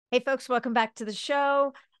Hey, folks, welcome back to the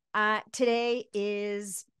show. Today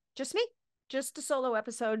is just me, just a solo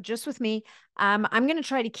episode, just with me. I'm going to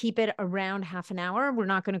try to keep it around half an hour. We're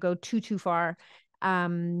not going to go too far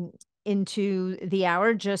into the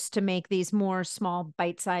hour, just to make these more small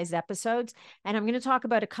bite-sized episodes. And I'm going to talk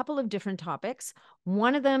about a couple of different topics.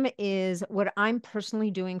 One of them is what I'm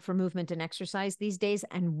personally doing for movement and exercise these days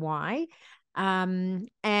and why. And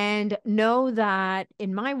know that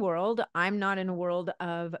in my world, I'm not in a world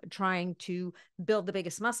of trying to build the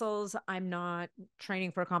biggest muscles. I'm not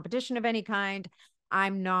training for a competition of any kind.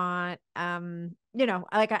 I'm not, I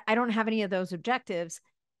don't have any of those objectives.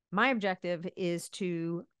 My objective is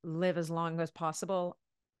to live as long as possible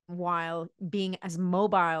while being as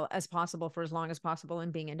mobile as possible for as long as possible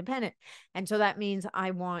and being independent. And so that means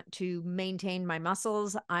I want to maintain my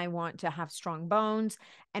muscles, I want to have strong bones,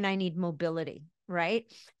 and I need mobility.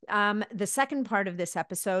 Right. The second part of this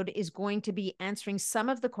episode is going to be answering some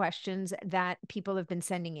of the questions that people have been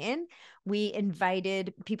sending in. We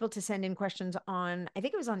invited people to send in questions on, I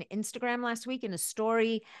think it was on Instagram last week in a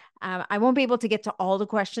story. I won't be able to get to all the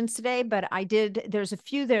questions today, but there's a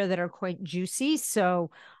few there that are quite juicy.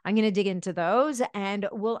 So I'm going to dig into those and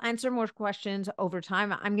we'll answer more questions over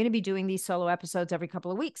time. I'm going to be doing these solo episodes every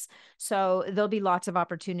couple of weeks. So there'll be lots of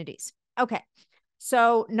opportunities. Okay.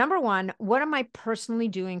 So, number one, what am I personally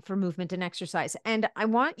doing for movement and exercise? And I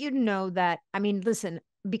want you to know that, listen,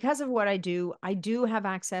 because of what I do have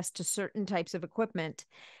access to certain types of equipment.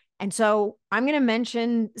 And so I'm going to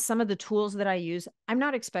mention some of the tools that I use. I'm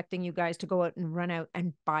not expecting you guys to go out and run out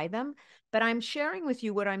and buy them, but I'm sharing with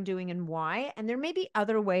you what I'm doing and why. And there may be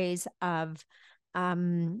other ways um,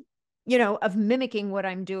 of mimicking what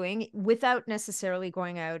I'm doing without necessarily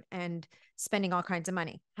going out and spending all kinds of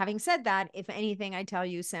money. Having said that, if anything I tell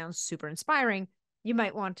you sounds super inspiring, you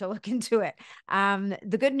might want to look into it.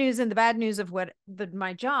 The good news and the bad news of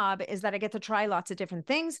my job is that I get to try lots of different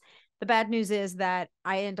things. The bad news is that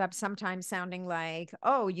I end up sometimes sounding like,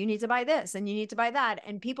 oh, you need to buy this and you need to buy that.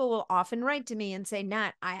 And people will often write to me and say,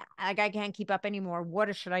 Nat, I can't keep up anymore.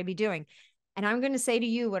 What should I be doing? And I'm going to say to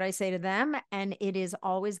you what I say to them. And it is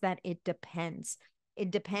always that it depends. It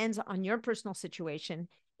depends on your personal situation.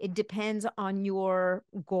 It depends on your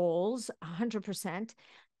goals, 100%.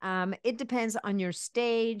 It depends on your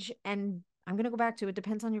stage. And I'm going to go back to it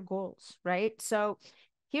depends on your goals, right? So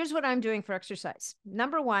here's what I'm doing for exercise.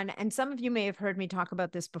 Number one, and some of you may have heard me talk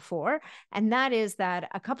about this before, and that is that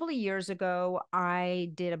a couple of years ago, I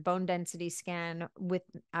did a bone density scan with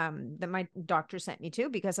that my doctor sent me to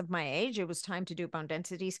because of my age. It was time to do a bone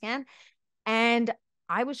density scan. And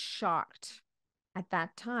I was shocked at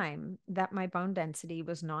that time that my bone density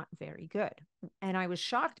was not very good. And I was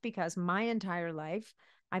shocked because my entire life,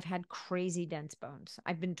 I've had crazy dense bones.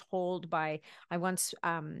 I've been told I once,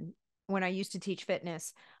 when I used to teach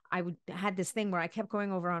fitness, had this thing where I kept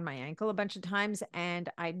going over on my ankle a bunch of times. And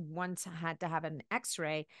I once had to have an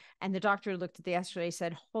x-ray and the doctor looked at the x-ray,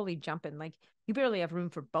 said, holy jumping, like you barely have room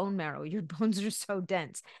for bone marrow. Your bones are so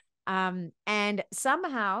dense. And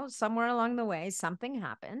somehow, somewhere along the way, something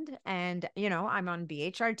happened. And, I'm on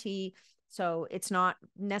BHRT. So it's not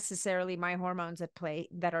necessarily my hormones at play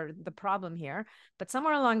that are the problem here. But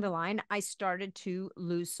somewhere along the line, I started to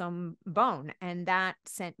lose some bone. And that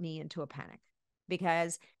sent me into a panic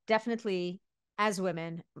because definitely as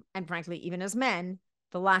women, and frankly, even as men,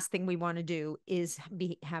 the last thing we want to do is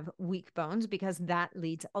have weak bones because that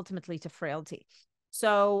leads ultimately to frailty.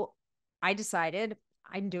 So I decided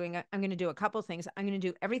I'm going to do a couple things. I'm going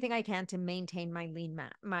to do everything I can to maintain my lean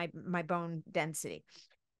mass, my bone density.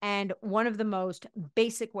 And one of the most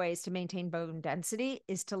basic ways to maintain bone density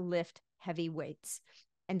is to lift heavy weights.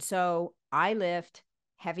 And so I lift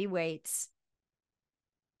heavy weights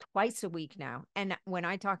twice a week now. And when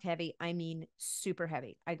I talk heavy, I mean super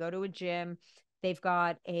heavy. I go to a gym. They've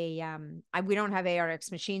got we don't have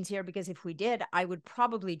ARX machines here because if we did, I would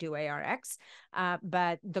probably do ARX.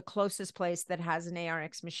 But the closest place that has an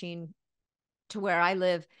ARX machine to where I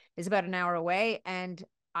live is about an hour away. And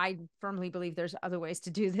I firmly believe there's other ways to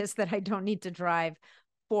do this that I don't need to drive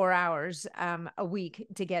 4 hours a week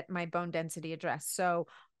to get my bone density addressed. So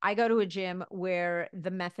I go to a gym where the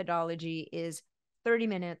methodology is 30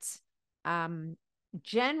 minutes.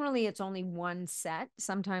 Generally, it's only one set.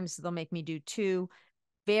 Sometimes they'll make me do two,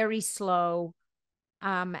 very slow.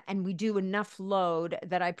 And we do enough load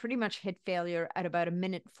that I pretty much hit failure at about a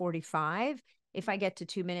minute 45. If I get to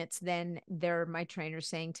 2 minutes, then my trainer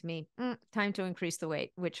saying to me, time to increase the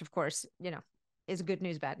weight, which of course, is a good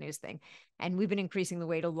news, bad news thing. And we've been increasing the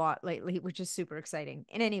weight a lot lately, which is super exciting.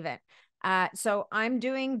 In any event, so I'm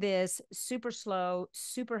doing this super slow,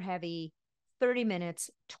 super heavy, 30 minutes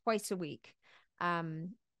twice a week.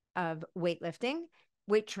 of weightlifting,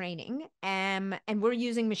 weight training, and we're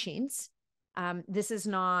using machines. This is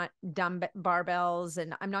not dumb barbells,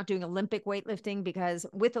 and I'm not doing Olympic weightlifting, because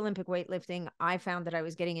with Olympic weightlifting, I found that I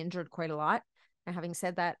was getting injured quite a lot. And having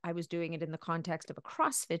said that, I was doing it in the context of a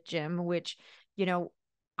CrossFit gym, which,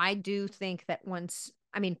 I do think that once,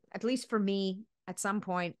 I mean, at least for me, at some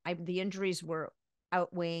point, the injuries were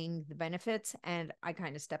outweighing the benefits, and I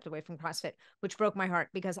kind of stepped away from CrossFit, which broke my heart,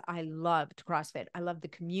 because I loved CrossFit. I loved the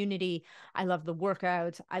community. I loved the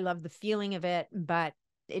workouts. I loved the feeling of it, but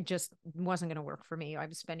it just wasn't going to work for me. I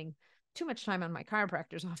was spending too much time on my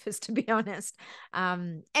chiropractor's office, to be honest.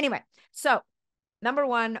 Anyway, so number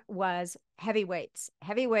one was heavy weights.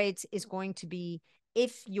 Heavy weights is going to be,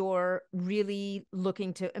 if you're really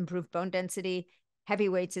looking to improve bone density, heavy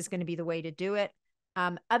weights is going to be the way to do it.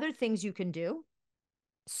 Other things you can do: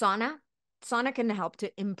 sauna. Sauna can help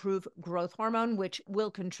to improve growth hormone, which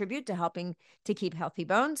will contribute to helping to keep healthy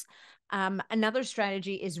bones. Another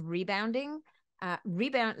strategy is rebounding.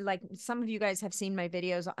 Like some of you guys have seen my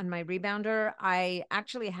videos on my rebounder. I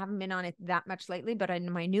actually haven't been on it that much lately, but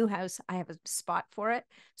in my new house, I have a spot for it.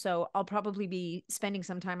 So I'll probably be spending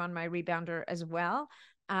some time on my rebounder as well.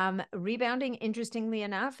 Rebounding, interestingly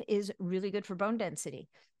enough, is really good for bone density.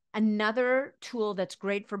 Another tool that's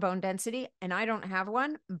great for bone density, and I don't have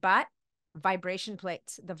one, but vibration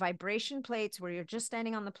plates. The vibration plates, where you're just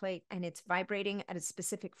standing on the plate and it's vibrating at a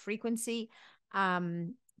specific frequency,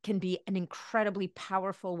 can be an incredibly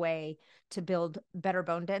powerful way to build better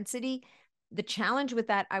bone density. The challenge with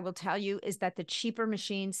that, I will tell you, is that the cheaper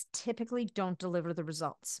machines typically don't deliver the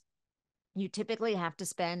results. You typically have to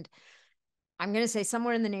spend, I'm going to say,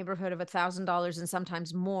 somewhere in the neighborhood of $1,000 and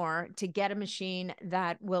sometimes more to get a machine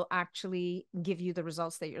that will actually give you the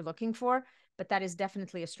results that you're looking for. But that is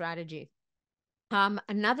definitely a strategy.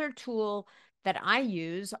 Another tool that I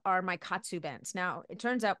use are my Katsu bands. Now, it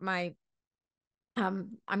turns out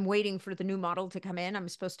I'm waiting for the new model to come in. I'm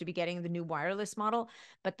supposed to be getting the new wireless model,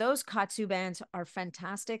 but those Katsu bands are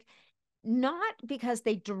fantastic. Not because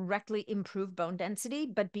they directly improve bone density,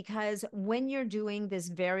 but because when you're doing this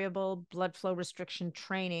variable blood flow restriction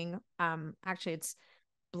training, actually it's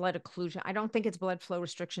blood occlusion. I don't think it's blood flow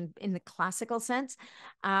restriction in the classical sense,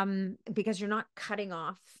 because you're not cutting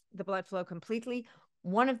off the blood flow completely.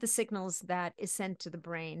 One of the signals that is sent to the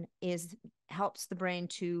brain helps the brain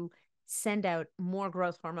to send out more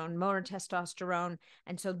growth hormone, more testosterone,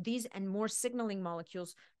 and so these and more signaling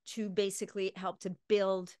molecules to basically help to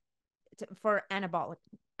build for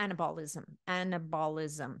anabolism.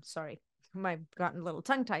 Sorry, I've gotten a little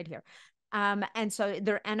tongue tied here. And so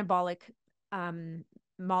they're anabolic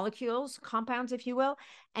molecules, compounds, if you will.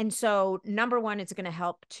 And so number one, it's going to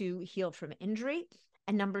help to heal from injury.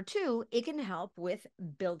 And number two, it can help with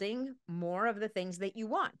building more of the things that you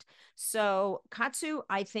want. So Katsu,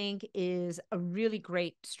 I think, is a really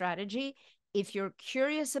great strategy. If you're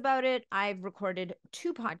curious about it, I've recorded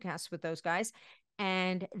 2 podcasts with those guys,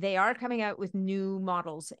 and they are coming out with new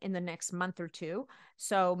models in the next month or 2.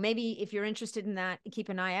 So maybe if you're interested in that, keep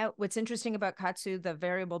an eye out. What's interesting about Katsu, the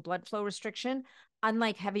variable blood flow restriction,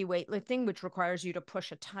 unlike heavy weightlifting, which requires you to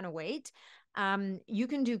push a ton of weight, you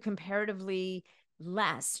can do comparatively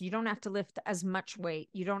less. You don't have to lift as much weight.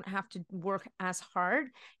 You don't have to work as hard,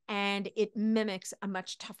 and it mimics a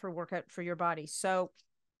much tougher workout for your body. So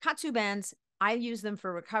Katsu bands, I use them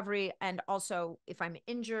for recovery, and also if I'm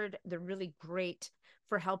injured, they're really great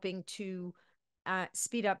for helping to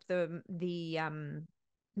speed up the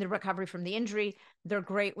recovery from the injury. They're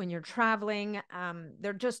great when you're traveling.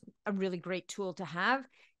 They're just a really great tool to have.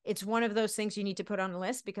 It's one of those things you need to put on a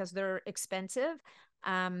list because they're expensive.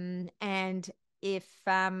 And if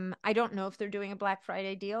I don't know if they're doing a Black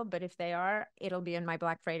Friday deal, but if they are, it'll be in my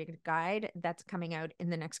Black Friday guide that's coming out in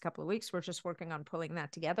the next couple of weeks. We're just working on pulling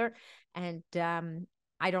that together. And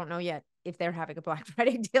I don't know yet if they're having a Black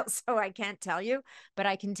Friday deal, so I can't tell you, but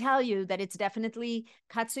I can tell you that it's definitely,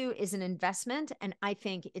 Katsu is an investment, and I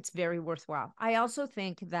think it's very worthwhile. I also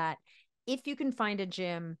think that if you can find a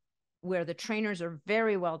gym where the trainers are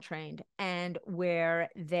very well trained and where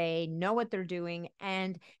they know what they're doing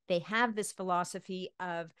and they have this philosophy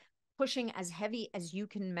of pushing as heavy as you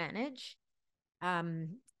can manage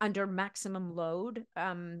under maximum load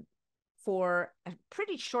for a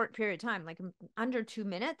pretty short period of time, like under 2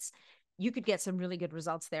 minutes, you could get some really good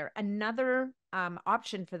results there. Another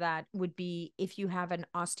option for that would be if you have an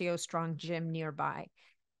OsteoStrong gym nearby.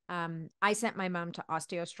 I sent my mom to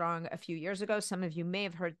OsteoStrong a few years ago. Some of you may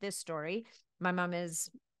have heard this story. My mom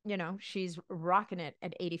is, she's rocking it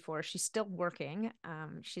at 84. She's still working.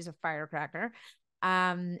 She's a firecracker.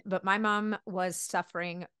 But my mom was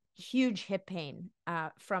suffering huge hip pain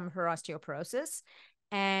from her osteoporosis.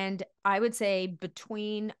 And I would say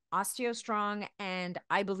between OsteoStrong and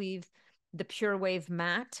I believe the Pure Wave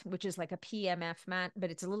mat, which is like a PMF mat,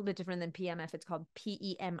 but it's a little bit different than PMF. It's called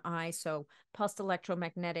PEMI, so pulsed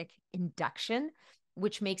electromagnetic induction,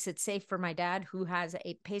 which makes it safe for my dad who has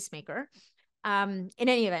a pacemaker. In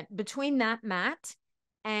any event, between that mat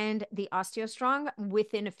and the OsteoStrong,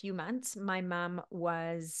 within a few months, my mom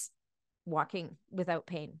was walking without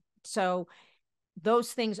pain. So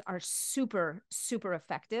those things are super, super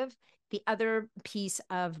effective. The other piece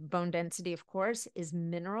of bone density, of course, is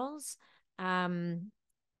minerals.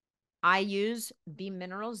 I use B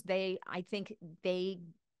minerals. I think they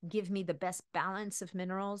give me the best balance of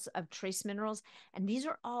minerals, of trace minerals. And these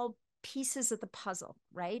are all pieces of the puzzle,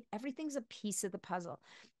 right? Everything's a piece of the puzzle.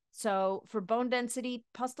 So for bone density,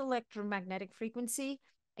 pulsed electromagnetic frequency,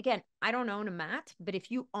 again, I don't own a mat, but if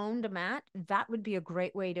you owned a mat, that would be a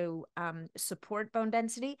great way to support bone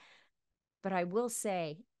density. But I will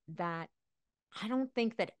say that I don't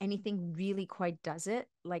think that anything really quite does it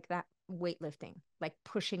like that weightlifting, like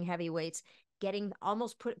pushing heavy weights, getting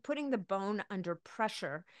almost putting the bone under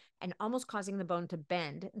pressure and almost causing the bone to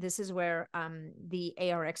bend. This is where the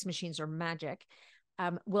ARX machines are magic.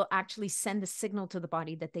 Will actually send the signal to the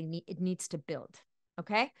body that it needs to build.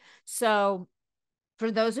 Okay. So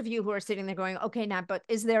for those of you who are sitting there going, okay, Nat, but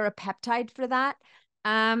is there a peptide for that?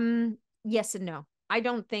 Yes and no. I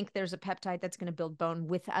don't think there's a peptide that's going to build bone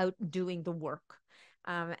without doing the work.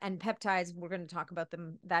 And peptides, we're going to talk about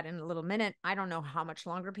that in a little minute. I don't know how much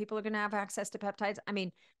longer people are going to have access to peptides. I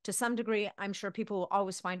mean, to some degree, I'm sure people will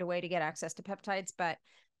always find a way to get access to peptides, but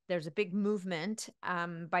there's a big movement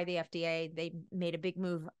by the FDA. They made a big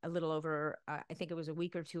move a little over, I think it was a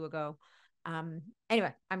week or two ago.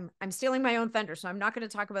 Anyway, I'm stealing my own thunder, so I'm not going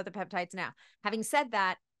to talk about the peptides now. Having said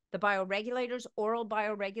that, the bioregulators, oral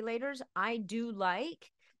bioregulators, I do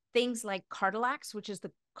like things like Cartilax, which is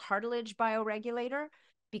the cartilage bioregulator,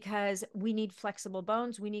 because we need flexible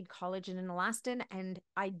bones, we need collagen and elastin, and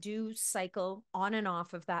I do cycle on and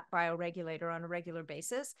off of that bioregulator on a regular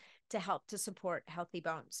basis to help to support healthy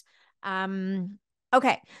bones.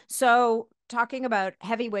 Okay, so talking about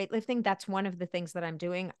heavy weightlifting, that's one of the things that I'm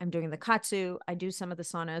doing. I'm doing the katsu. I do some of the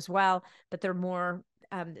sauna as well, but they're more,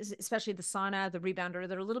 especially the sauna, the rebounder,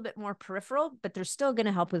 they're a little bit more peripheral, but they're still going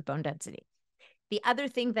to help with bone density. The other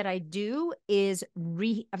thing that I do is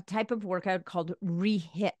a type of workout called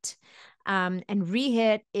rehit. And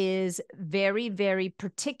rehit is very, very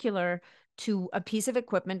particular to a piece of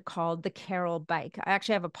equipment called the Carol bike. I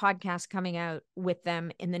actually have a podcast coming out with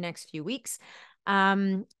them in the next few weeks.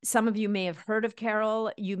 Some of you may have heard of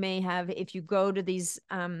Carol. You may have, if you go to these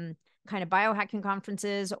kind of biohacking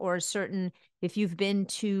conferences or if you've been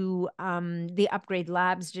to the Upgrade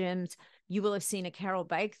Labs gyms, you will have seen a Carol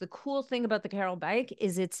bike. The cool thing about the Carol bike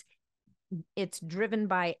is it's driven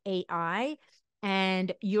by AI,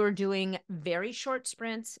 and you're doing very short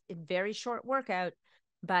sprints, very short workout,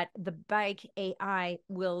 but the bike AI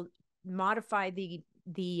will modify the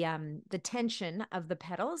tension of the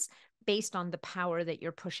pedals based on the power that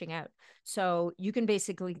you're pushing out. So you can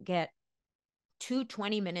basically get 2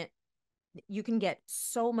 20-minute, you can get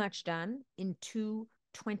so much done in 2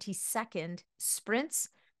 20-second sprints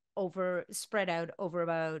spread out over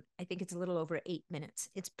about, I think it's a little over 8 minutes.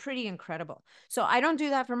 It's pretty incredible. So I don't do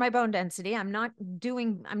that for my bone density. I'm not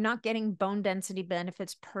getting bone density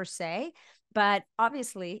benefits per se, but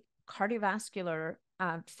obviously cardiovascular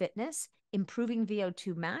fitness, improving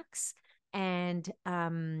VO2 max, and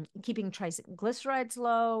keeping triglycerides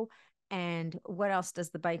low. And what else does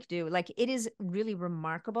the bike do? Like, it is really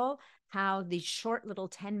remarkable how these short little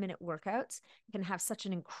 10-minute workouts can have such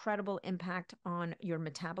an incredible impact on your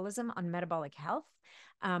metabolism, on metabolic health,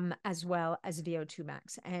 as well as VO2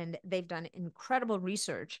 max. And they've done incredible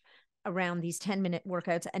research around these 10-minute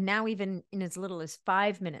workouts. And now even in as little as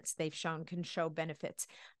 5 minutes, they've can show benefits.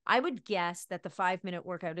 I would guess that the 5-minute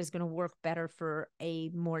workout is going to work better for a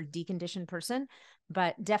more deconditioned person,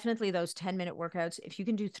 but definitely those 10-minute workouts, if you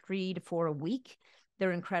can do 3 to 4 a week,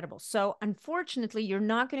 they're incredible. So unfortunately, you're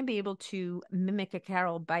not going to be able to mimic a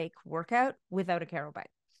Carol bike workout without a Carol bike.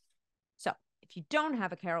 So if you don't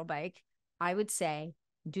have a Carol bike, I would say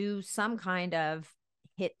do some kind of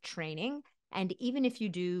HIIT training. And even if you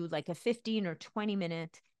do like a 15 or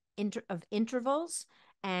 20-minute of intervals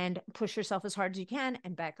and push yourself as hard as you can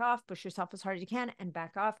and back off, push yourself as hard as you can and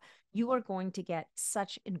back off, you are going to get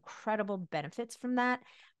such incredible benefits from that,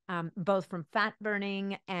 both from fat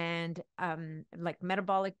burning and like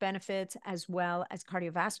metabolic benefits, as well as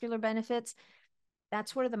cardiovascular benefits.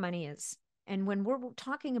 That's where the money is. And when we're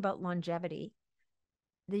talking about longevity,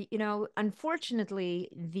 Unfortunately,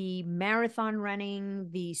 the marathon running,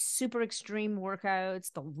 the super extreme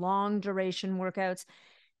workouts, the long duration workouts,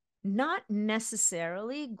 not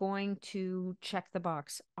necessarily going to check the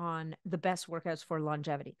box on the best workouts for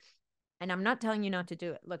longevity. And I'm not telling you not to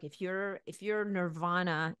do it. Look, if your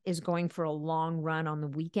nirvana is going for a long run on the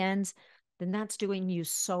weekends, then that's doing you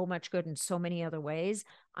so much good in so many other ways.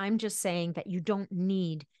 I'm just saying that you don't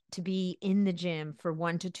need to be in the gym for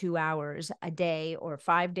 1 to 2 hours a day or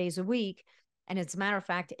 5 days a week. And as a matter of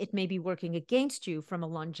fact, it may be working against you from a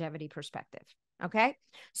longevity perspective. Okay.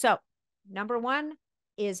 So, number one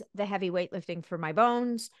is the heavy weightlifting for my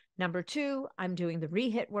bones. Number two, I'm doing the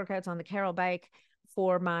re-hit workouts on the Carol bike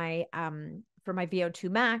for my VO2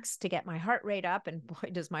 max to get my heart rate up, and boy,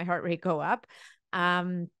 does my heart rate go up.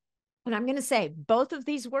 And I'm going to say both of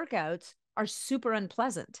these workouts are super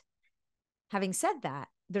unpleasant. Having said that,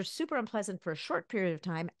 they're super unpleasant for a short period of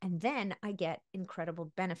time, and then I get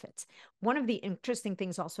incredible benefits. One of the interesting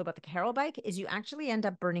things also about the Carol bike is you actually end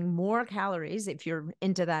up burning more calories, if you're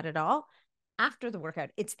into that at all, after the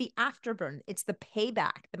workout. It's the afterburn. It's the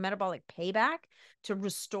payback, the metabolic payback to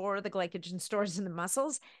restore the glycogen stores in the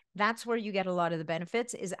muscles. That's where you get a lot of the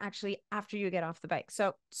benefits, is actually after you get off the bike.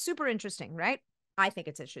 So super interesting, right? I think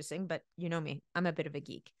it's interesting, but you know me, I'm a bit of a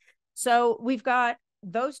geek. So we've got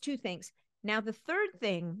those two things. Now, the third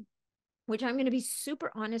thing, which I'm going to be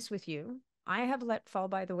super honest with you, I have let fall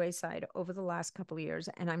by the wayside over the last couple of years,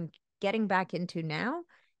 and I'm getting back into now,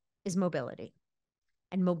 is mobility.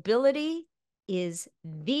 And mobility is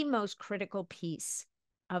the most critical piece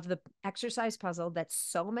of the exercise puzzle that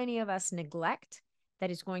so many of us neglect,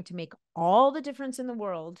 that is going to make all the difference in the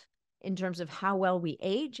world in terms of how well we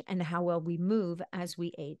age and how well we move as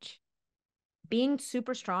we age. Being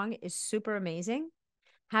super strong is super amazing.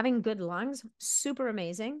 Having good lungs, super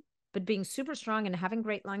amazing. But being super strong and having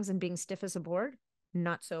great lungs and being stiff as a board,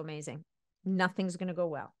 not so amazing. Nothing's going to go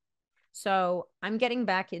well. So I'm getting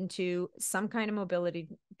back into some kind of mobility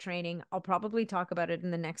training. I'll probably talk about it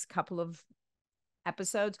in the next couple of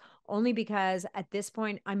episodes, only because at this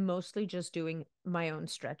point, I'm mostly just doing my own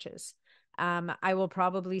stretches. I will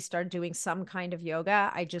probably start doing some kind of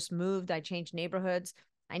yoga. I just moved, I changed neighborhoods.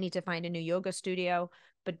 I need to find a new yoga studio,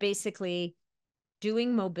 but basically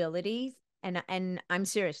doing mobility, and I'm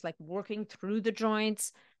serious, like working through the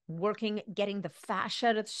joints, getting the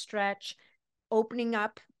fascia to stretch, opening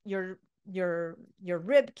up your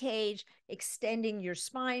rib cage, extending your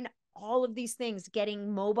spine, all of these things,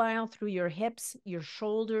 getting mobile through your hips, your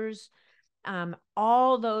shoulders,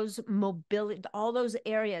 all those mobility, all those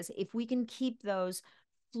areas. If we can keep those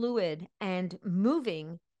fluid and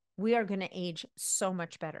moving, we are going to age so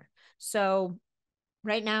much better. So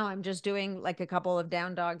right now I'm just doing like a couple of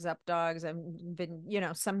down dogs, up dogs. I've been,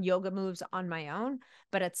 some yoga moves on my own,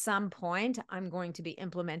 but at some point I'm going to be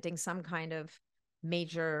implementing some kind of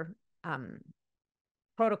major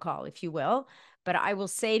protocol, if you will. But I will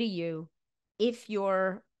say to you, if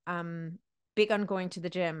you're big on going to the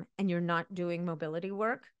gym and you're not doing mobility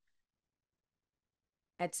work,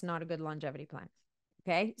 it's not a good longevity plan.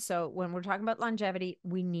 Okay. So when we're talking about longevity,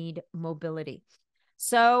 we need mobility.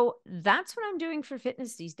 So that's what I'm doing for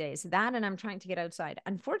fitness these days. That, and I'm trying to get outside.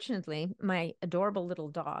 Unfortunately, my adorable little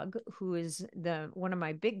dog, who is one of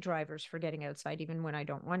my big drivers for getting outside, even when I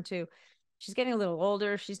don't want to, she's getting a little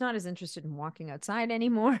older. She's not as interested in walking outside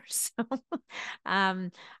anymore. So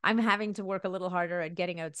I'm having to work a little harder at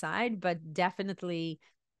getting outside, but definitely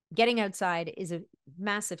getting outside is a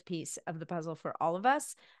massive piece of the puzzle for all of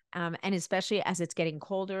us. And especially as it's getting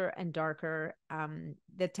colder and darker,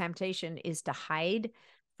 the temptation is to hide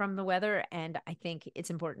from the weather. And I think it's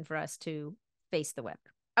important for us to face the weather.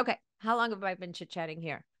 Okay. How long have I been chit-chatting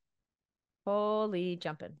here? Holy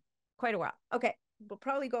jumping. Quite a while. Okay. We'll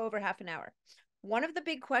probably go over half an hour. One of the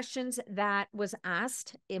big questions that was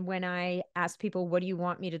asked when I asked people, what do you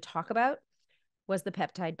want me to talk about, was the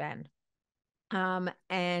peptide ban.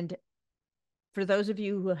 And for those of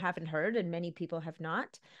you who haven't heard, and many people have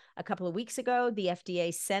not, a couple of weeks ago, the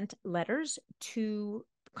FDA sent letters to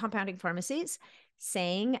compounding pharmacies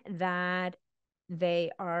saying that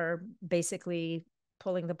they are basically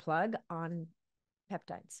pulling the plug on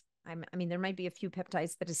peptides. I mean, there might be a few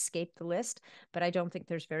peptides that escape the list, but I don't think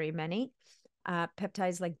there's very many.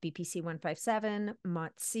 Peptides like BPC 157,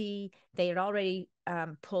 MOTC, they had already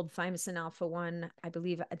pulled thymosin alpha 1, I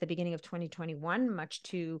believe, at the beginning of 2021, much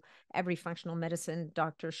to every functional medicine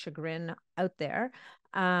doctor's chagrin out there.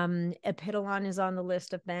 Epidolon is on the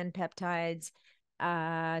list of banned peptides.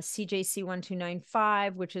 CJC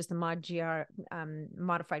 1295, which is the MODGR,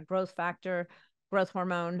 modified growth factor, growth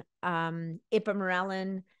hormone,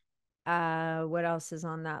 ipamorelin, What else is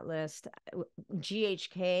on that list?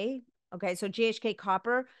 GHK. Okay, so GHK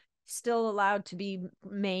copper still allowed to be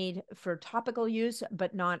made for topical use,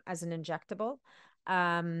 but not as an injectable.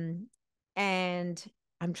 And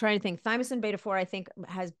I'm trying to think. Thymosin beta 4, I think,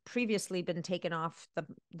 has previously been taken off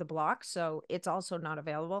the block, so it's also not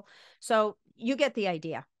available. So you get the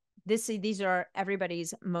idea. These are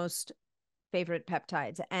everybody's most favorite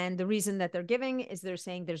peptides. And the reason that they're giving is they're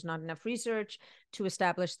saying there's not enough research to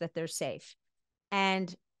establish that they're safe.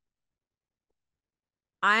 And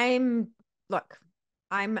look,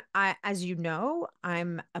 as you know,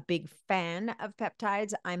 I'm a big fan of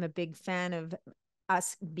peptides. I'm a big fan of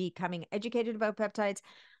us becoming educated about peptides.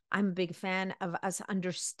 I'm a big fan of us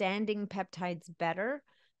understanding peptides better.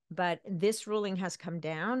 But this ruling has come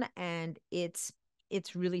down, and it's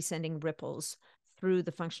really sending ripples through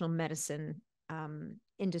the functional medicine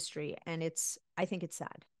industry. And I think it's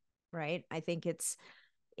sad, right? I think it's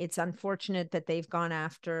unfortunate that they've gone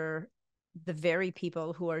after the very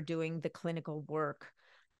people who are doing the clinical work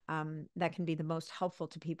that can be the most helpful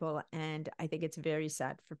to people. And I think it's very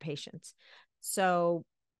sad for patients. So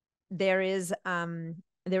there is a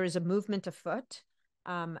movement afoot.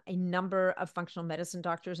 A number of functional medicine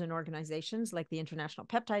doctors and organizations like the International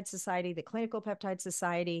Peptide Society, the Clinical Peptide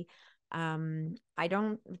Society. The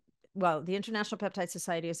International Peptide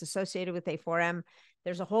Society is associated with A4M.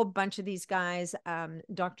 There's a whole bunch of these guys.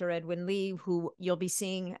 Dr. Edwin Lee, who you'll be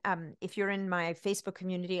seeing. If you're in my Facebook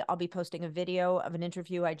community, I'll be posting a video of an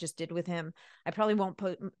interview I just did with him. I probably won't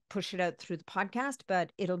push it out through the podcast,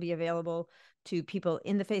 but it'll be available to people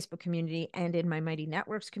in the Facebook community and in my Mighty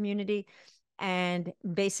Networks community. And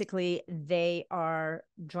basically, they are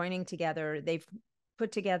joining together. They've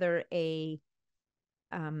put together a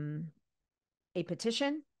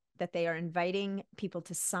petition that they are inviting people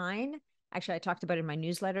to sign. Actually, I talked about it in my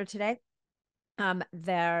newsletter today.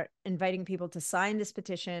 They're inviting people to sign this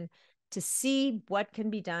petition to see what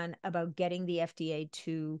can be done about getting the FDA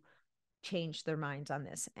to change their minds on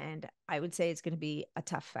this. And I would say it's going to be a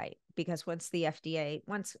tough fight, because once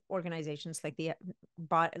organizations like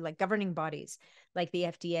like governing bodies like the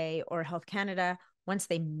FDA or Health Canada, once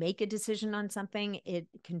they make a decision on something, it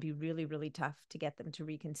can be really, really tough to get them to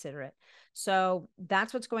reconsider it. So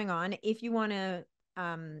that's what's going on. If you want to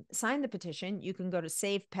sign the petition, you can go to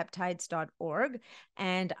savepeptides.org.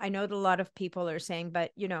 And I know that a lot of people are saying,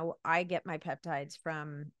 but I get my peptides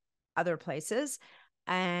from other places.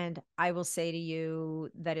 And I will say to you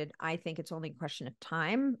that I think it's only a question of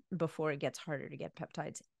time before it gets harder to get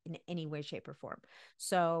peptides in any way, shape, or form.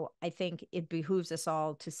 So I think it behooves us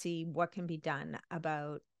all to see what can be done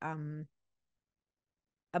about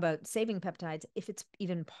saving peptides, if it's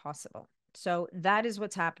even possible. So that is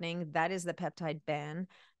what's happening. That is the peptide ban.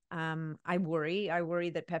 I worry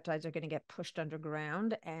that peptides are going to get pushed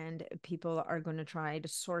underground, and people are going to try to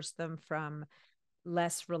source them from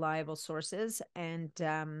less reliable sources. And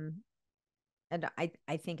I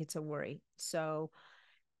think it's a worry. So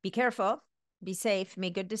be careful, be safe,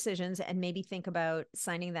 make good decisions, and maybe think about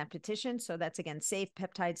signing that petition. So that's, again,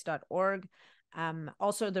 savepeptides.org.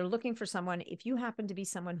 Also, they're looking for someone. If you happen to be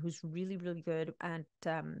someone who's really, really good at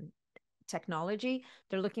technology,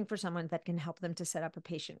 they're looking for someone that can help them to set up a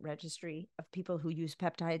patient registry of people who use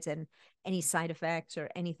peptides and any side effects or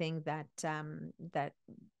anything that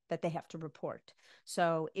they have to report.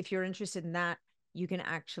 So if you're interested in that, you can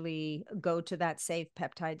actually go to that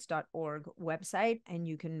savepeptides.org website, and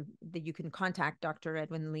you can contact Dr.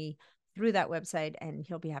 Edwin Lee through that website, and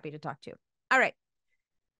he'll be happy to talk to you. All right.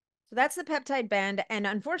 So that's the peptide ban. And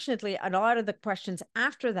unfortunately, a lot of the questions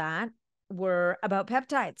after that were about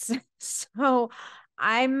peptides. So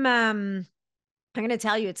I'm going to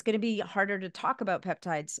tell you, it's going to be harder to talk about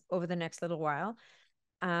peptides over the next little while.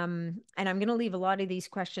 And I'm going to leave a lot of these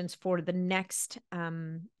questions for the next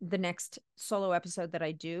solo episode that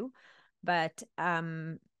I do. But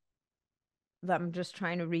I'm just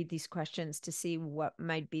trying to read these questions to see what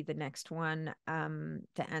might be the next one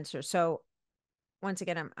to answer. So once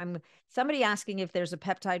again, I'm somebody asking if there's a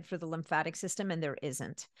peptide for the lymphatic system, and there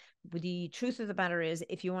isn't. The truth of the matter is,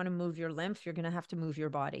 if you want to move your lymph, you're going to have to move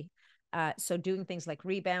your body. So doing things like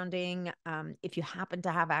rebounding, if you happen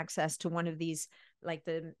to have access to one of these, like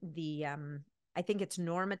I think it's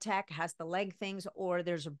Normatec has the leg things, or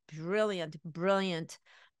there's a brilliant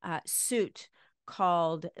suit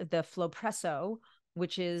called the Flopresso,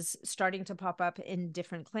 which is starting to pop up in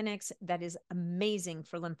different clinics. That is amazing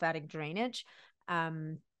for lymphatic drainage.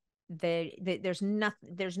 There's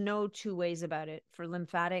no two ways about it. For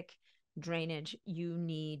lymphatic drainage, you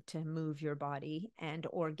need to move your body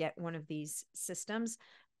or get one of these systems.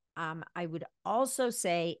 I would also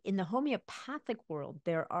say in the homeopathic world,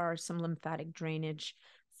 there are some lymphatic drainage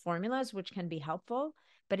formulas which can be helpful,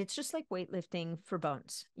 but it's just like weightlifting for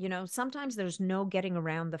bones. You know, sometimes there's no getting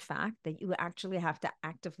around the fact that you actually have to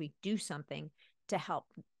actively do something to help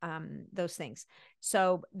those things.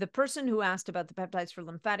 So the person who asked about the peptides for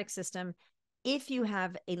lymphatic system, if you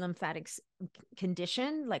have a lymphatic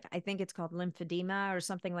condition, like I think it's called lymphedema or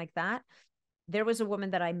something like that, there was a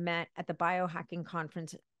woman that I met at the biohacking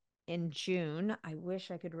conference in June. I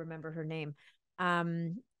wish I could remember her name.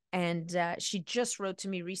 And she just wrote to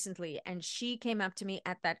me recently, and she came up to me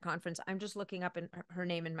at that conference. I'm just looking up her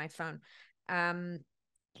name in my phone.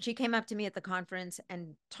 She came up to me at the conference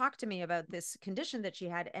and talked to me about this condition that she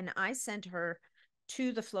had, and I sent her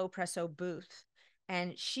to the Flowpresso booth.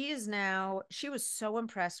 And she was so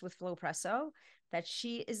impressed with Flowpresso that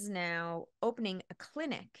she is now opening a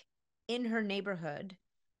clinic in her neighborhood,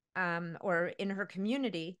 or in her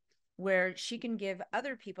community, where she can give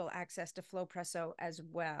other people access to Flowpresso as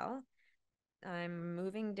well. I'm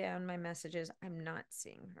moving down my messages. I'm not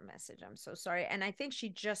seeing her message. I'm so sorry. And I think she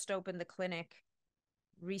just opened the clinic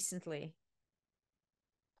recently.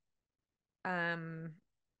 Her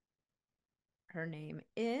name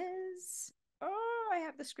is, oh, I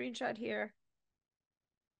have the screenshot here.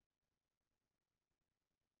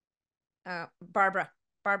 Barbara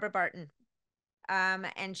Barton.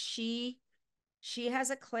 And she has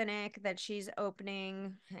a clinic that she's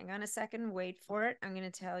opening. Hang on a second. Wait for it. I'm going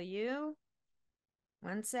to tell you.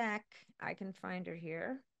 One sec. I can find her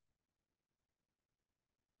here.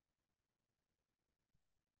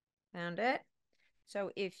 Found it.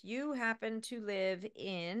 So if you happen to live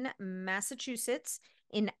in Massachusetts,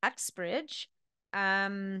 in Uxbridge,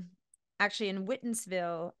 actually in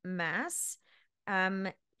Whitensville, Mass,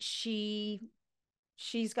 she's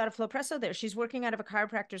got a Flowpresso there. She's working out of a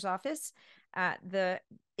chiropractor's office. Her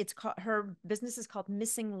business is called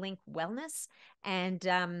Missing Link Wellness, and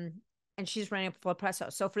she's running a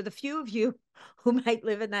Flowpresso. So for the few of you who might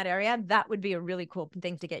live in that area, that would be a really cool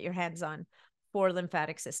thing to get your hands on for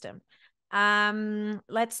lymphatic system.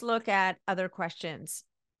 Let's look at other questions.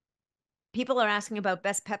 People are asking about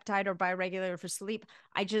best peptide or bioregulator for sleep.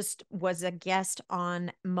 I just was a guest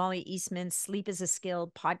on Molly Eastman's Sleep is a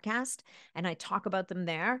Skill podcast, and I talk about them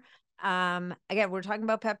there. Again, we're talking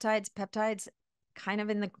about peptides kind of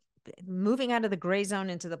in the moving out of the gray zone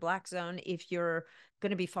into the black zone if you're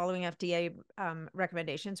going to be following FDA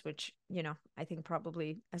recommendations, which, you know, I think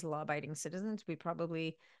probably as law-abiding citizens, we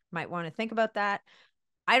probably might want to think about that.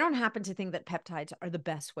 I don't happen to think that peptides are the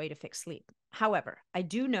best way to fix sleep. However, I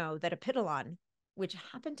do know that Apidolon, which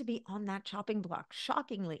happened to be on that chopping block,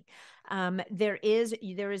 shockingly, there is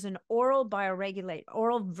an oral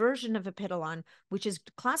version of Apidolon, which is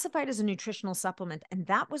classified as a nutritional supplement, and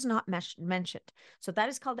that was not mentioned. So that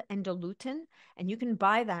is called endolutin, and you can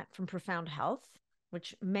buy that from Profound Health,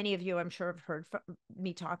 which many of you, I'm sure, have heard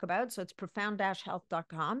me talk about. So it's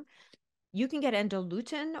profound-health.com. You can get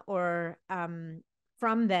endolutin or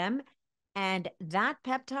from them. And that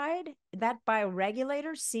peptide, that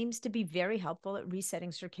bioregulator, seems to be very helpful at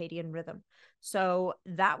resetting circadian rhythm. So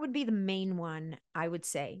that would be the main one, I would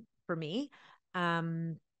say, for me.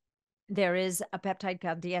 There is a peptide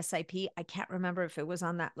called DSIP. I can't remember if it was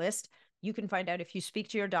on that list. You can find out if you speak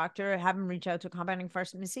to your doctor, have them reach out to a compounding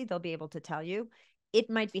pharmacy. They'll be able to tell you. It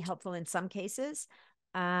might be helpful in some cases.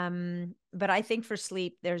 But I think for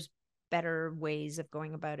sleep, there's better ways of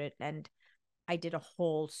going about it. And I did a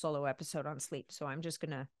whole solo episode on sleep, so I'm just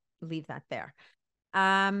going to leave that there.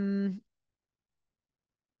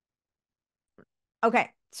 Okay,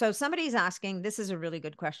 so somebody's asking, this is a really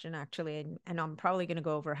good question, actually, and I'm probably going to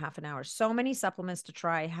go over half an hour. So many supplements to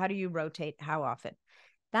try. How do you rotate? How often?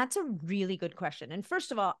 That's a really good question. And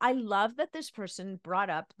first of all, I love that this person brought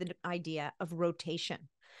up the idea of rotation.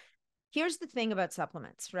 Here's the thing about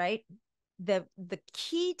supplements, right? The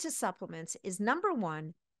key to supplements is, number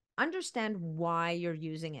one, understand why you're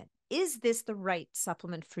using it. Is this the right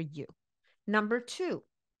supplement for you? Number two,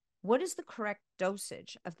 what is the correct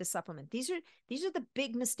dosage of the supplement? These are the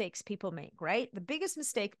big mistakes people make, right? The biggest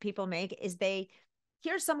mistake people make is they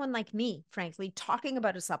hear someone like me, frankly, talking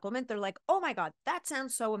about a supplement. They're like, oh my God, that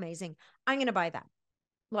sounds so amazing. I'm going to buy that.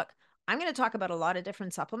 Look, I'm going to talk about a lot of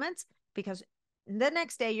different supplements because the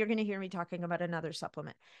next day you're going to hear me talking about another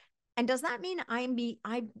supplement. And does that mean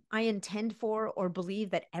I intend for or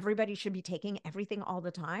believe that everybody should be taking everything all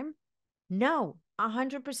the time? No,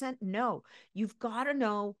 100% no. You've got to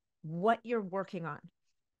know what you're working on.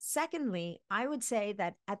 Secondly, I would say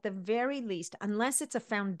that at the very least, unless it's a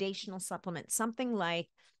foundational supplement, something like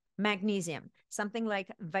magnesium, something like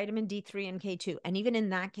vitamin D3 and K2. And even in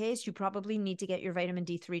that case, you probably need to get your vitamin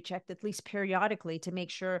D3 checked at least periodically to make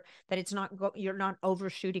sure that it's not you're not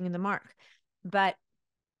overshooting in the mark. But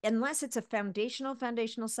unless it's a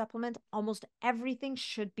foundational supplement, almost everything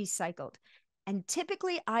should be cycled. And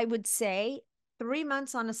typically I would say 3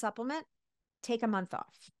 months on a supplement, take a month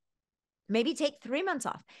off. Maybe take 3 months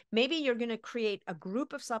off. Maybe you're going to create a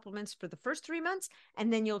group of supplements for the first 3 months,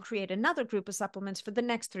 and then you'll create another group of supplements for the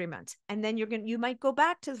next 3 months. And then you might go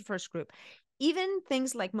back to the first group. Even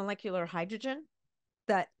things like molecular hydrogen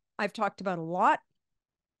that I've talked about a lot,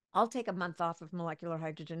 I'll take a month off of molecular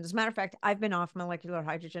hydrogen. As a matter of fact, I've been off molecular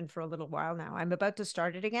hydrogen for a little while now. I'm about to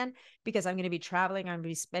start it again because I'm going to be traveling. I'm going to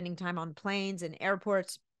be spending time on planes and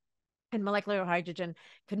airports. And molecular hydrogen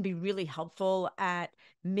can be really helpful at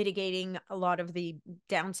mitigating a lot of the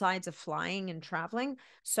downsides of flying and traveling.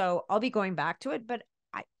 So I'll be going back to it. But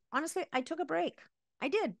honestly, I took a break. I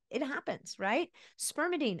did. It happens, right?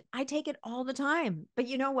 Spermidine, I take it all the time. But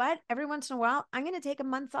you know what? Every once in a while, I'm going to take a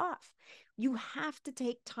month off. You have to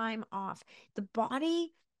take time off. The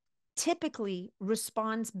body typically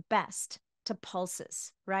responds best to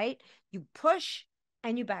pulses, right? You push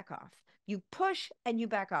and you back off. You push and you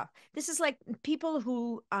back off. This is like people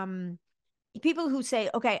who say,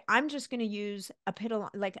 okay, I'm just going to use a pill,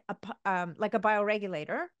 like a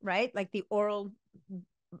bioregulator, right? Like the oral,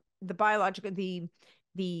 the biological,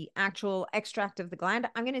 the actual extract of the gland.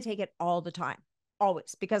 I'm going to take it all the time,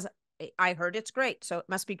 always, because I heard it's great, so it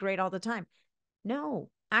must be great all the time. No,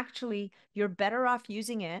 actually, you're better off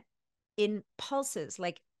using it in pulses,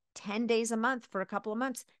 like 10 days a month for a couple of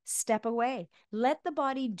months. Step away. Let the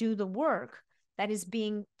body do the work that is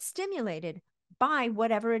being stimulated by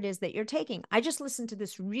whatever it is that you're taking. I just listened to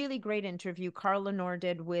this really great interview Carl Lenore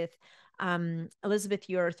did with Elizabeth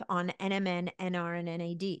Yurth on NMN, NR, and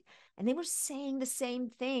NAD. And they were saying the same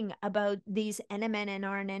thing about these NMN,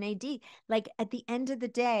 NR, and NAD. Like at the end of the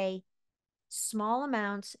day, small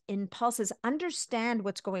amounts in pulses, understand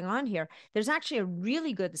what's going on here. There's actually a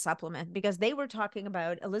really good supplement because they were talking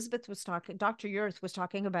about, Dr. Yurth was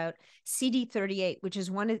talking about CD38, which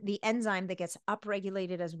is one of the enzyme that gets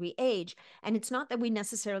upregulated as we age. And it's not that we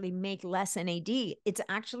necessarily make less NAD. It's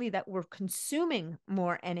actually that we're consuming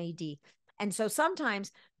more NAD. And so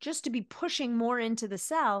sometimes just to be pushing more into the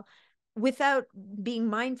cell without being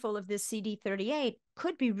mindful of this CD38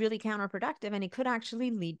 could be really counterproductive, and it could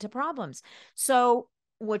actually lead to problems. So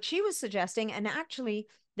what she was suggesting, and actually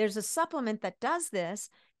there's a supplement that does this,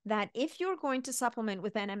 that if you're going to supplement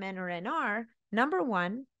with NMN or NR, number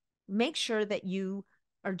one, make sure that you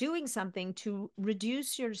are doing something to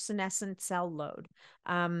reduce your senescent cell load.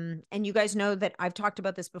 And you guys know that I've talked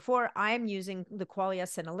about this before. I'm using the Qualia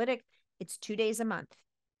Senolytic. It's 2 days a month.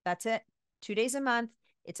 That's it. 2 days a month.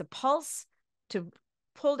 It's a pulse to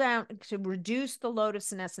pull down, to reduce the load of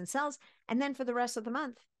senescent cells. And then for the rest of the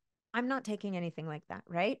month, I'm not taking anything like that,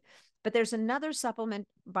 right? But there's another supplement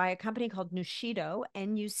by a company called Nuchido,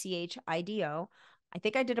 Nuchido. I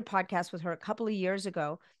think I did a podcast with her a couple of years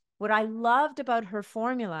ago. What I loved about her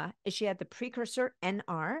formula is she had the precursor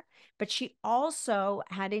NR, but she also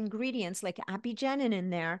had ingredients like apigenin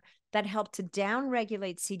in there that help to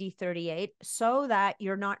downregulate CD38 so that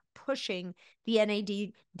you're not pushing the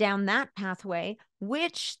NAD down that pathway,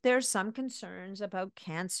 which there's some concerns about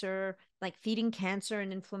cancer, like feeding cancer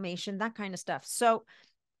and inflammation, that kind of stuff. So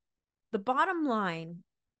the bottom line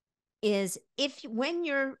is, when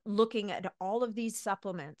you're looking at all of these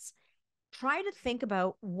supplements, try to think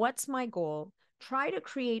about what's my goal, try to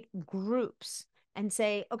create groups and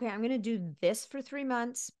say, okay, I'm going to do this for 3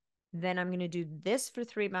 months. Then I'm going to do this for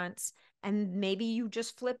 3 months. And maybe you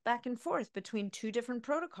just flip back and forth between 2 different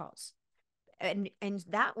protocols. And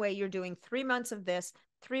that way you're doing 3 months of this,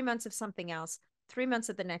 3 months of something else, 3 months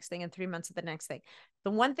of the next thing, and 3 months of the next thing.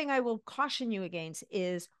 The one thing I will caution you against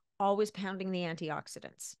is always pounding the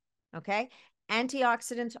antioxidants. Okay.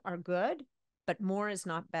 Antioxidants are good, but more is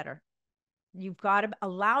not better. You've got to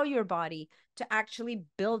allow your body to actually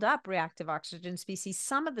build up reactive oxygen species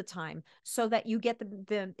some of the time so that you get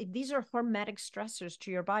these are hormetic stressors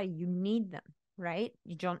to your body. You need them, right?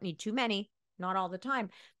 You don't need too many, not all the time.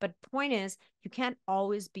 But point is, you can't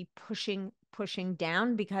always be pushing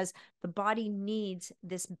down because the body needs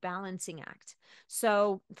this balancing act.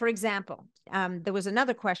 So for example, there was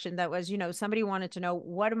another question that was, somebody wanted to know,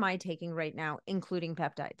 what am I taking right now, including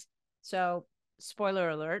peptides? So spoiler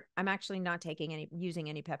alert, I'm actually not using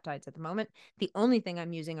any peptides at the moment. The only thing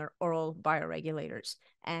I'm using are oral bioregulators,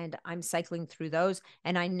 and I'm cycling through those.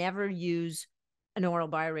 And I never use an oral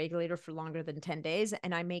bioregulator for longer than 10 days.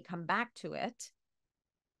 And I may come back to it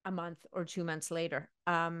a month or 2 months later.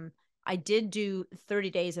 I did do 30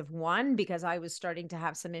 days of one because I was starting to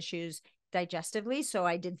have some issues digestively. So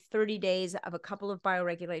I did 30 days of a couple of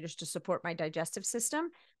bioregulators to support my digestive system,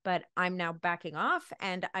 but I'm now backing off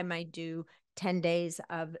and I might do 10 days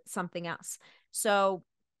of something else. So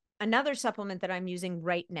another supplement that I'm using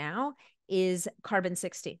right now is carbon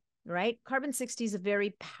 60, right? Carbon 60 is a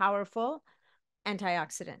very powerful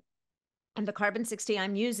antioxidant. And the carbon 60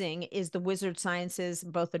 I'm using is the Wizard Sciences,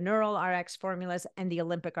 both the Neural RX formulas and the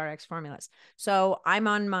Olympic RX formulas. So I'm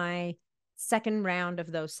on my second round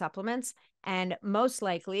of those supplements. And most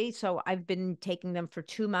likely, so I've been taking them for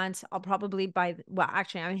 2 months. I'll probably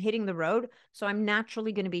actually, I'm hitting the road. So I'm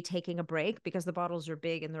naturally going to be taking a break because the bottles are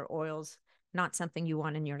big and they're oils, not something you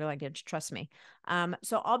want in your luggage. Trust me.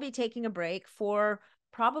 So I'll be taking a break for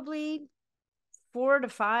probably 4 to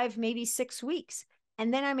 5, maybe 6 weeks.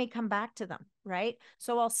 And then I may come back to them, right?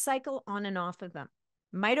 So I'll cycle on and off of them.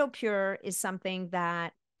 MitoPure is something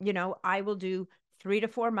that, I will do 3 to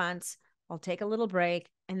 4 months. I'll take a little break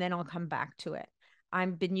and then I'll come back to it.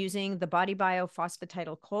 I've been using the Body Bio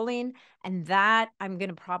phosphatidylcholine, and that I'm going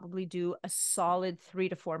to probably do a solid 3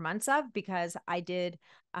 to 4 months of, because I did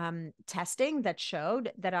testing that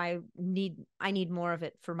showed that I need more of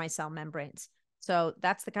it for my cell membranes. So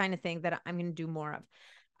that's the kind of thing that I'm going to do more of.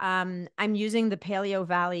 I'm using the Paleo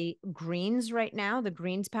Valley greens right now, the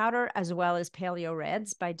greens powder, as well as Paleo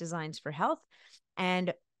Reds by Designs for Health.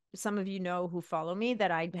 And some of you know who follow me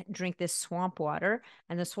that I drink this swamp water,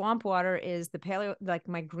 and the swamp water is the paleo, like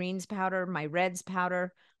my greens powder, my reds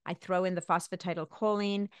powder. I throw in the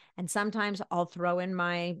phosphatidylcholine, and sometimes I'll throw in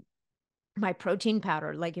my protein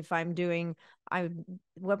powder. Like if I'm doing,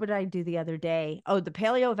 what would I do the other day? Oh, the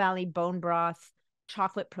Paleo Valley bone broth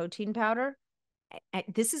chocolate protein powder.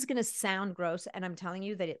 This is going to sound gross, and I'm telling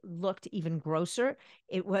you that it looked even grosser.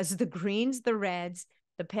 It was the greens, the reds,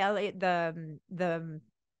 the paleo,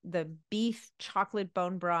 the beef chocolate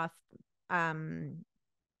bone broth,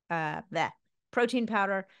 that protein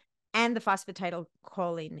powder, and the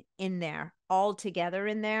phosphatidylcholine in there, all together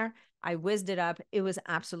in there. I whizzed it up. It was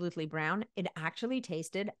absolutely brown. It actually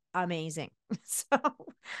tasted amazing. So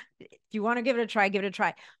if you want to give it a try, give it a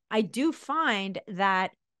try. I do find that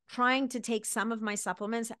trying to take some of my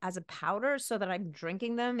supplements as a powder so that I'm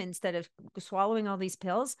drinking them instead of swallowing all these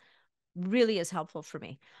pills really is helpful for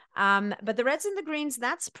me. But the reds and the greens,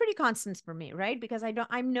 that's pretty constant for me, right? Because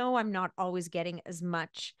I know I'm not always getting as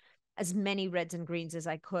many reds and greens as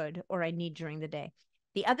I could or I need during the day.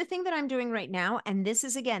 The other thing that I'm doing right now, and this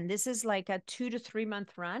is like a 2 to 3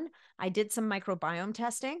 month run. I did some microbiome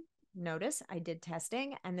testing. Notice I did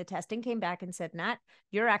testing, and the testing came back and said, Nat,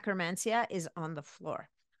 your Akkermansia is on the floor.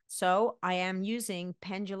 So I am using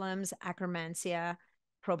Pendulum's Akkermansia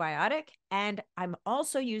probiotic, and I'm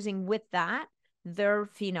also using with that their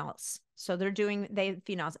phenols. So they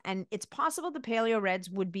phenols, and it's possible the Paleo Reds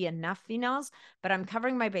would be enough phenols, but I'm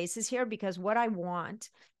covering my bases here because what I want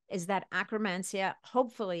is that Akkermansia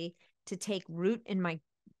hopefully to take root in my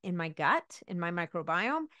gut, in my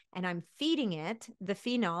microbiome, and I'm feeding it the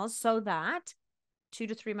phenols so that 2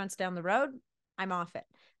 to 3 months down the road, I'm off it.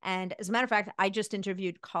 And as a matter of fact, I just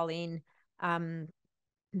interviewed Colleen,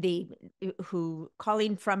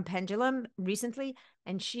 Colleen from Pendulum recently,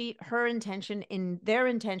 and their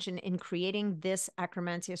intention in creating this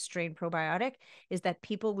Akkermansia strain probiotic is that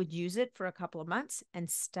people would use it for a couple of months and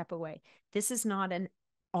step away. This is not an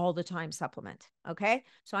all the time supplement. Okay.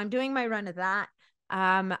 So I'm doing my run of that.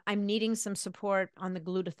 I'm needing some support on the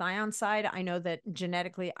glutathione side. I know that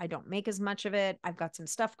genetically I don't make as much of it. I've got some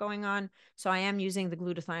stuff going on. So I am using the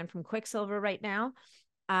glutathione from Quicksilver right now.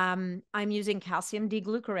 I'm using calcium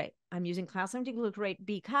D-glucarate. I'm using calcium D-glucarate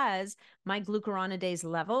because my glucuronidase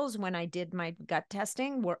levels when I did my gut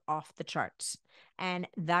testing were off the charts. And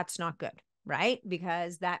that's not good, right?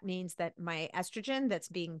 Because that means that my estrogen that's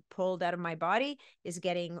being pulled out of my body is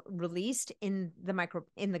getting released in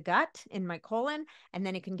the gut, in my colon, and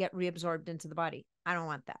then it can get reabsorbed into the body. I don't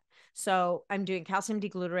want that. So I'm doing calcium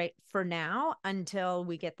D-glucarate for now until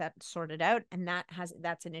we get that sorted out. And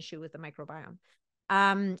that's an issue with the microbiome.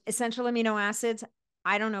 Essential amino acids.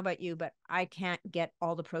 I don't know about you, but I can't get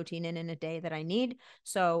all the protein in a day that I need.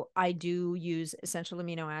 So I do use essential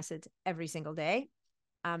amino acids every single day.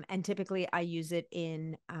 And typically I use it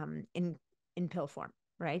in pill form,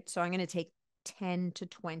 right? So I'm going to take 10 to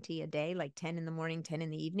 20 a day, like 10 in the morning, 10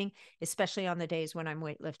 in the evening, especially on the days when I'm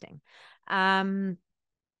weightlifting. I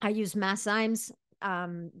use Masszymes,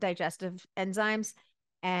 digestive enzymes,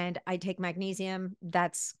 and I take magnesium.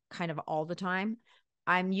 That's kind of all the time.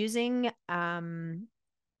 I'm using,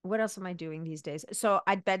 what else am I doing these days? So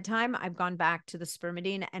at bedtime, I've gone back to the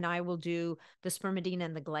spermidine, and I will do the spermidine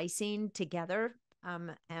and the glycine together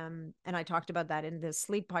And I talked about that in the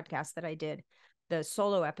sleep podcast that I did, the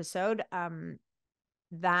solo episode.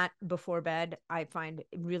 That before bed, I find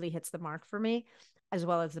it really hits the mark for me, as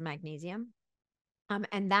well as the magnesium.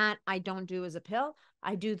 And that I don't do as a pill.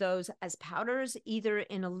 I do those as powders, either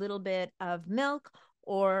in a little bit of milk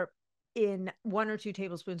or in 1 or 2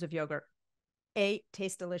 tablespoons of yogurt. A,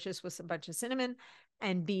 tastes delicious with a bunch of cinnamon,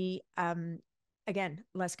 and B, again,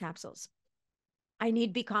 less capsules. I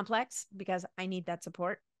need B complex because I need that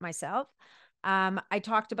support myself. I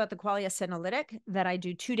talked about the Qualia Senolytic that I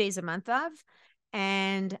do 2 days a month of.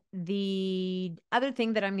 And the other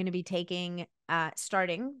thing that I'm going to be taking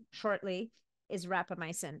starting shortly is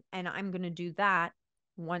rapamycin. And I'm going to do that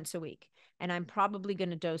once a week. And I'm probably going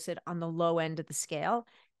to dose it on the low end of the scale.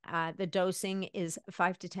 The dosing is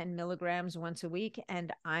 5 to 10 milligrams once a week.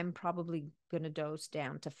 And I'm probably going to dose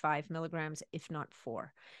down to 5 milligrams, if not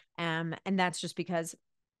 4. And that's just because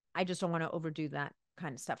I just don't want to overdo that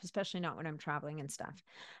kind of stuff, especially not when I'm traveling and stuff.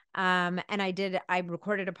 And I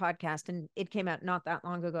recorded a podcast, and it came out not that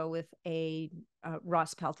long ago with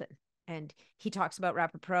Ross Pelton, and he talks about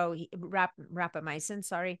rapamycin,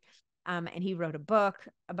 sorry. And he wrote a book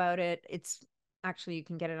about it. It's actually, you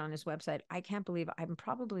can get it on his website. I can't believe I'm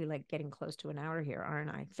probably like getting close to an hour here, aren't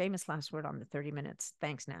I? Famous last word on the 30 minutes.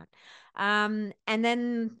 Thanks, Nat. And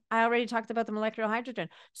then I already talked about the molecular hydrogen.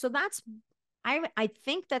 So I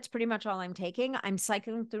think that's pretty much all I'm taking. I'm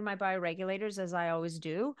cycling through my bioregulators as I always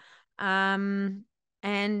do. And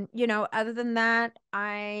other than that,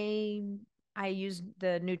 I use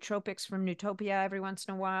the nootropics from Nootopia every once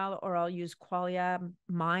in a while, or I'll use Qualia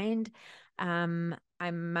Mind.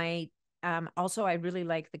 I might also, I really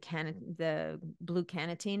like the blue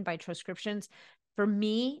carnitine by Transcriptions. For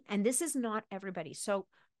me, and this is not everybody. So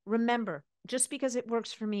remember, just because it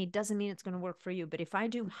works for me doesn't mean it's going to work for you. But if I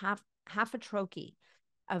do half a troche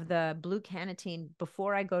of the blue carnitine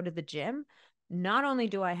before I go to the gym, not only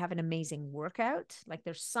do I have an amazing workout, like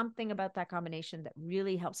there's something about that combination that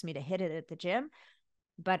really helps me to hit it at the gym,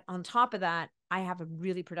 but on top of that, I have a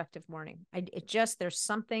really productive morning. There's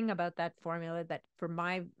something about that formula that for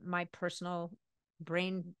my personal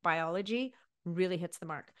brain biology really hits the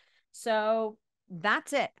mark. So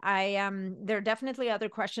that's it. There are definitely other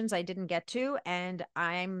questions I didn't get to, and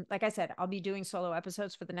like I said, I'll be doing solo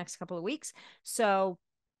episodes for the next couple of weeks. So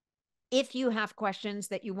if you have questions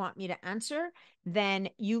that you want me to answer, then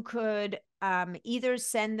you could either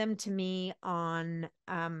send them to me on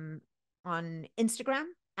Instagram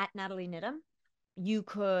at Natalie Nidham. You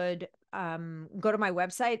could go to my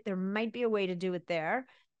website. There might be a way to do it there,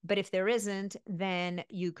 but if there isn't, then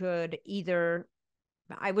you could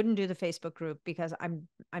I wouldn't do the Facebook group because I'm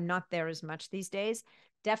not there as much these days.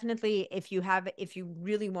 Definitely, if you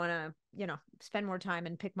really want to, spend more time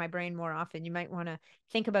and pick my brain more often, you might want to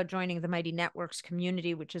think about joining the Mighty Networks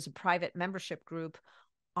community, which is a private membership group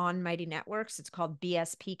on Mighty Networks. It's called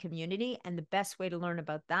BSP Community. And the best way to learn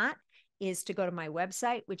about that is to go to my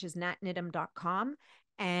website, which is natnidham.com.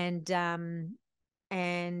 And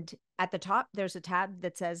at the top, there's a tab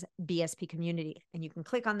that says BSP Community, and you can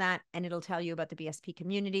click on that and it'll tell you about the BSP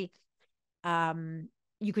Community.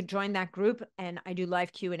 You could join that group, and I do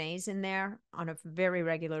live Q&As in there on a very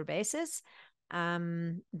regular basis.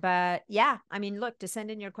 But yeah, I mean, look, to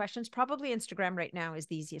send in your questions, probably Instagram right now is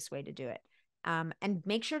the easiest way to do it. And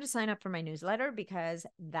make sure to sign up for my newsletter, because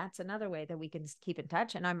that's another way that we can keep in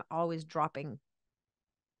touch. And I'm always dropping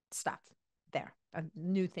stuff there,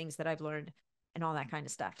 new things that I've learned and all that kind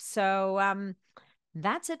of stuff. So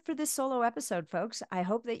that's it for this solo episode, folks. I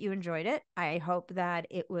hope that you enjoyed it. I hope that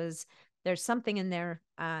there's something in there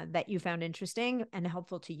that you found interesting and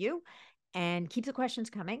helpful to you. And keep the questions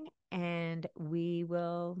coming, and we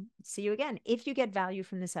will see you again. If you get value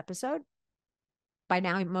from this episode, by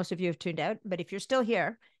now, most of you have tuned out, but if you're still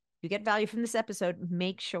here, you get value from this episode,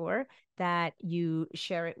 make sure that you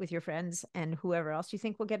share it with your friends and whoever else you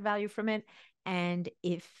think will get value from it. And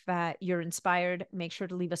if you're inspired, make sure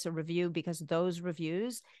to leave us a review, because those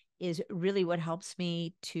reviews is really what helps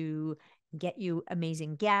me to get you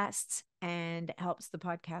amazing guests and helps the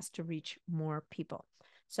podcast to reach more people.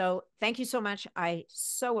 So thank you so much. I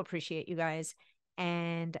so appreciate you guys,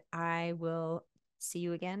 and I will see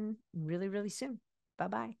you again really, really soon.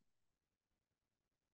 Bye-bye.